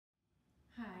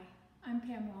I'm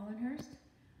Pam Wallenhurst.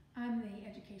 I'm the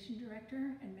Education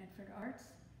Director at Medford Arts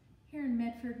here in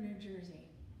Medford, New Jersey.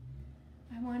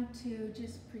 I want to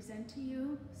just present to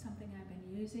you something I've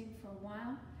been using for a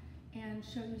while and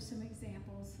show you some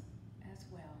examples as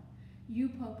well.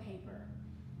 Yupo paper.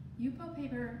 Yupo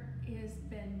paper has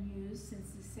been used since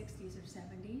the 60s or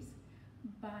 70s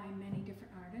by many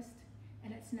different artists,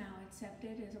 and it's now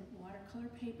accepted as a watercolor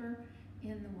paper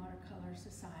in the watercolor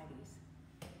societies.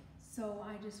 So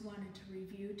I just wanted to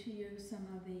review to you some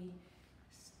of the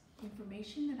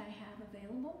information that I have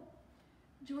available.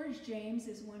 George James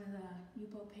is one of the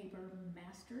Yupo paper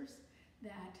masters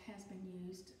that has been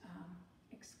used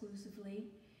exclusively.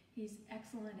 He's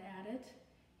excellent at it,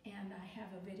 and I have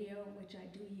a video which I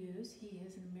do use. He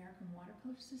is an American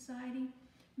Watercolor Society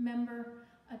member,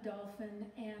 a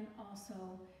Dolphin, and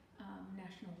also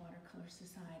National Watercolor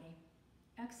Society.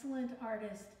 Excellent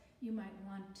artist. You might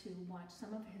want to watch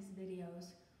some of his videos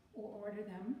or order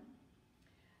them.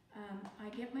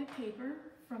 I get my paper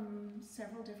from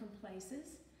several different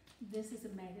places. This is a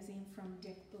magazine from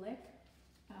Dick Blick.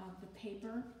 The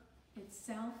paper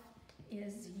itself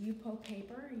is Yupo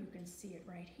paper. You can see it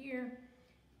right here.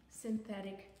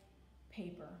 Synthetic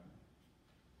paper.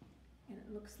 And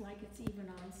it looks like it's even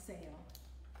on sale.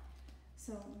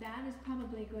 So that is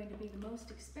probably going to be the most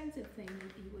expensive thing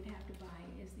that you would have to buy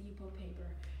is the Yupo paper.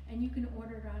 And you can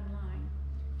order it online.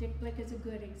 Dick Blick is a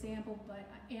good example, but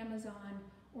Amazon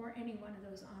or any one of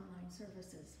those online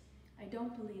services. I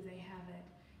don't believe they have it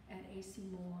at AC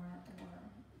Moore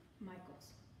or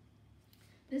Michael's.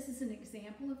 This is an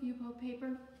example of Yupo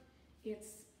paper.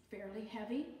 It's fairly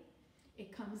heavy.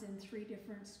 It comes in 3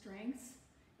 different strengths.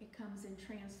 It comes in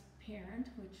transparent,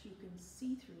 which you can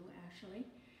see through actually,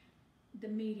 the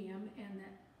medium, and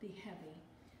the heavy.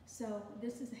 So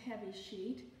this is a heavy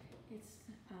sheet. It's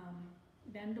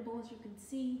bendable, as you can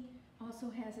see. Also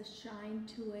has a shine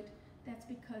to it. That's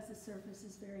because the surface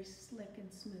is very slick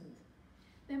and smooth.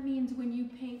 That means when you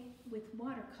paint with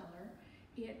watercolor,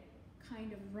 it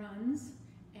kind of runs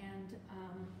and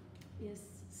is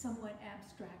somewhat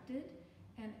abstracted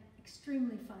and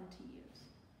extremely fun to use.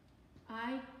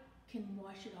 I can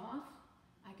wash it off.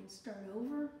 I can start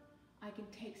over. I can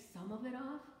take some of it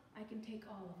off. I can take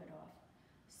all of it off.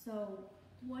 So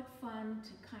what fun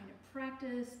to kind of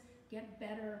practice, get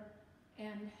better,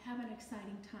 and have an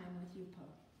exciting time with Yupo.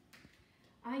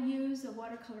 I use a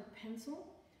watercolor pencil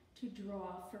to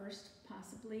draw first,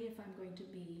 possibly if I'm going to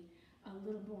be a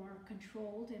little more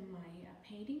controlled in my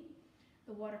painting.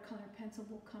 The watercolor pencil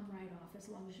will come right off as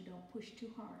long as you don't push too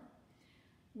hard.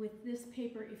 With this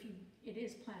paper, it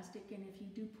is plastic, and if you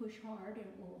do push hard,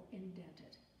 it will indent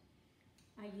it.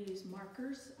 I use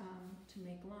markers to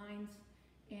make lines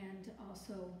and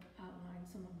also outline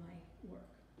some of my work.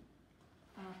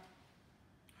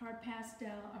 Hard pastel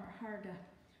or hard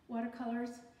watercolors,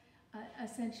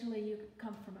 essentially you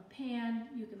come from a pan,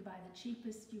 you can buy the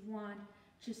cheapest you want,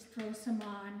 just throw some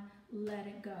on, let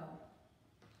it go.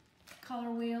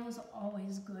 Color wheel is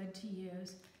always good to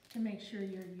use to make sure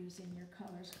you're using your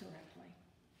colors correctly.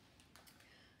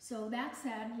 So that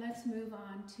said, let's move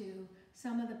on to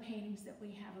some of the paintings that we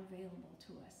have available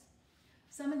to us.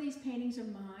 Some of these paintings are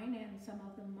mine, and some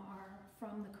of them are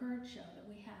from the current show that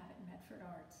we have at Medford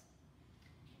Arts.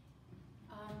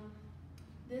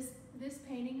 This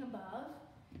painting above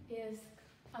is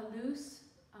a loose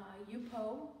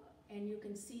Yupo, and you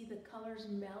can see the colors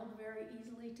meld very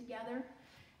easily together.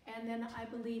 And then I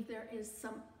believe there is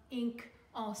some ink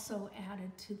also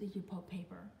added to the Yupo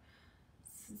paper.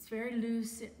 It's very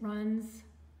loose, it runs,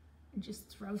 and just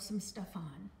throw some stuff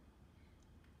on.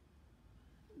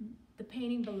 The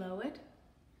painting below it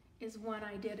is one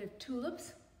I did of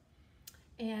tulips,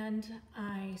 and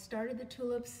I started the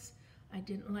tulips. I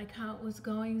didn't like how it was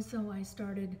going, so I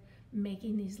started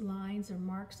making these lines or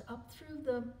marks up through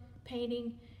the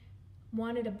painting.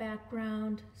 Wanted a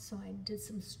background, so I did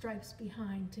some stripes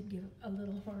behind to give a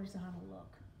little horizontal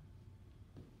look.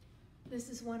 This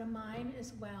is one of mine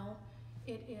as well.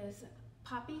 It is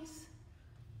poppies,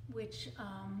 which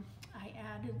I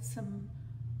added some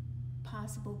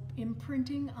possible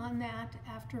imprinting on that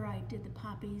after I did the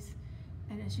poppies.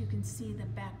 And as you can see, the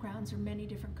backgrounds are many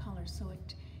different colors, so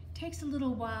it takes a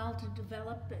little while to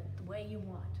develop it the way you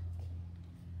want.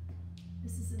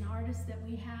 This is an artist that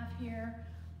we have here.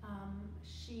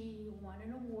 She won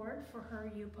an award for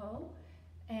her Yupo,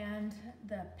 and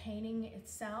the painting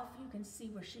itself, you can see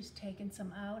where she's taken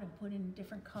some out and put in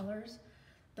different colors.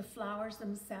 The flowers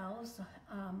themselves,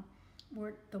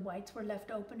 the whites were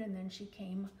left open, and then she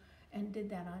came and did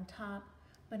that on top,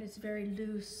 but it's very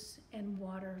loose and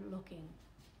water looking.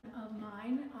 of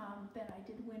mine that I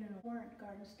did win an award at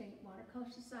Garden State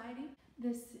Watercolor Society.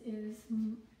 This is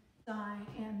sky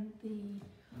and the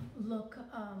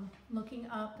looking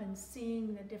up and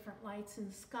seeing the different lights in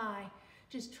the sky,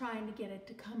 just trying to get it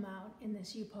to come out in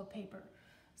this Yupo paper.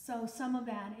 So some of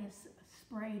that is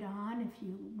sprayed on. If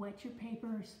you wet your paper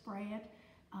or spray it,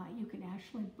 you can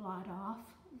actually blot off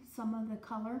some of the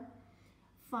color.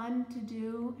 Fun to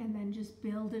do, and then just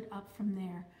build it up from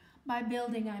there. By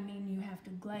building, I mean you have to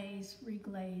glaze,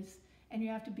 reglaze, and you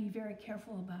have to be very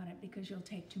careful about it because you'll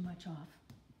take too much off.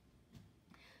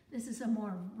 This is a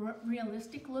more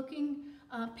realistic looking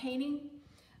painting.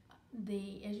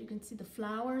 As you can see, the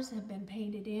flowers have been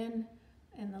painted in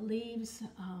and the leaves.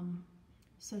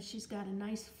 So she's got a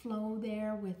nice flow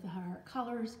there with her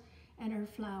colors and her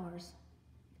flowers.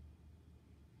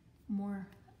 More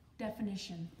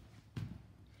definition.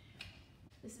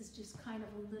 This is just kind of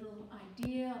a little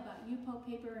idea about Yupo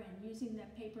paper and using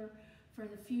that paper for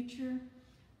the future.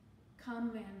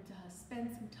 Come and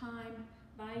spend some time,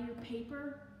 buy your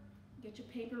paper, get your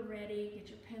paper ready, get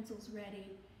your pencils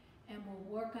ready, and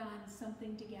we'll work on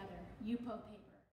something together. Yupo paper.